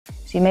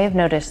So you may have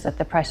noticed that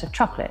the price of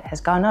chocolate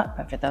has gone up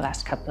over the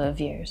last couple of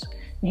years.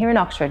 And here in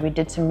Oxford, we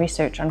did some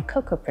research on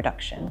cocoa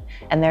production,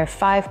 and there are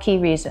 5 key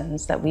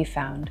reasons that we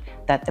found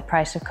that the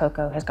price of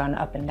cocoa has gone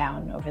up and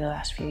down over the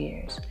last few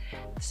years.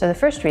 So the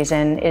first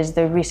reason is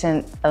the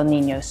recent El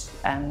Niño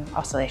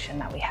oscillation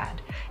that we had.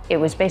 It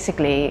was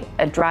basically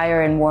a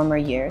drier and warmer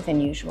year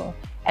than usual,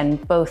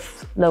 and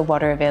both low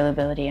water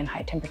availability and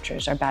high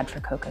temperatures are bad for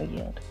cocoa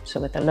yield. So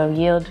with a low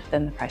yield,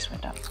 then the price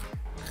went up.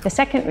 The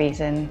second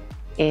reason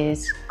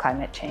is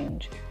climate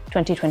change.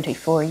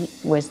 2024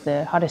 was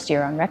the hottest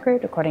year on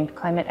record, according to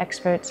climate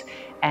experts.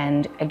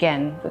 And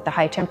again, with the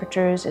high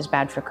temperatures is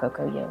bad for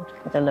cocoa yield.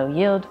 With a low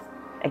yield,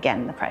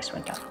 again, the price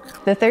went up.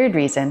 The third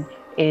reason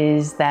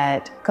is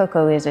that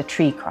cocoa is a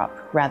tree crop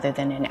rather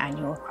than an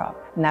annual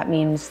crop. And that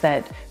means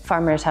that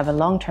farmers have a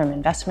long-term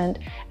investment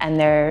and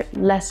they're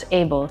less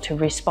able to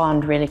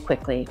respond really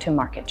quickly to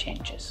market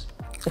changes.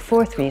 The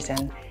fourth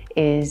reason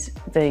is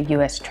the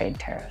US trade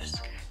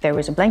tariffs. There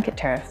was a blanket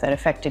tariff that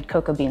affected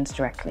cocoa beans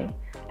directly,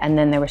 and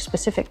then there were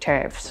specific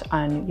tariffs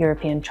on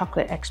European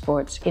chocolate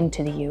exports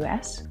into the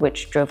US,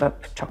 which drove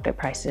up chocolate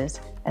prices.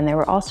 And there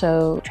were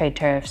also trade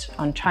tariffs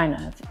on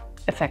China,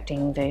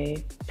 affecting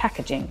the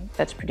packaging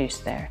that's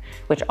produced there,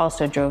 which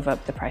also drove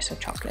up the price of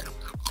chocolate.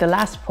 The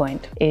last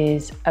point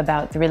is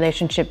about the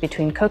relationship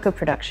between cocoa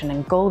production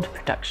and gold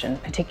production,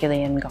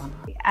 particularly in Ghana.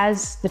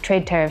 As the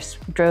trade tariffs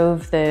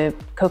drove the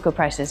cocoa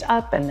prices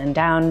up and then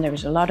down, there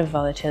was a lot of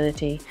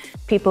volatility.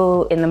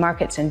 People in the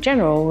markets in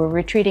general were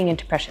retreating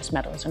into precious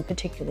metals, and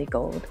particularly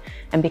gold.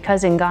 And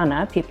because in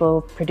Ghana,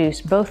 people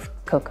produce both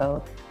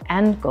cocoa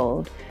and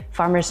gold,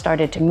 farmers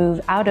started to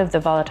move out of the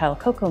volatile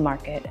cocoa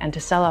market and to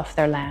sell off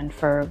their land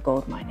for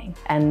gold mining.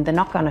 And the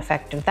knock-on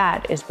effect of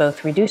that is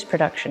both reduced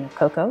production of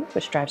cocoa,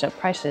 which drives up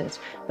prices,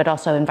 but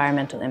also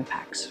environmental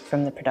impacts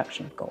from the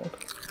production of gold.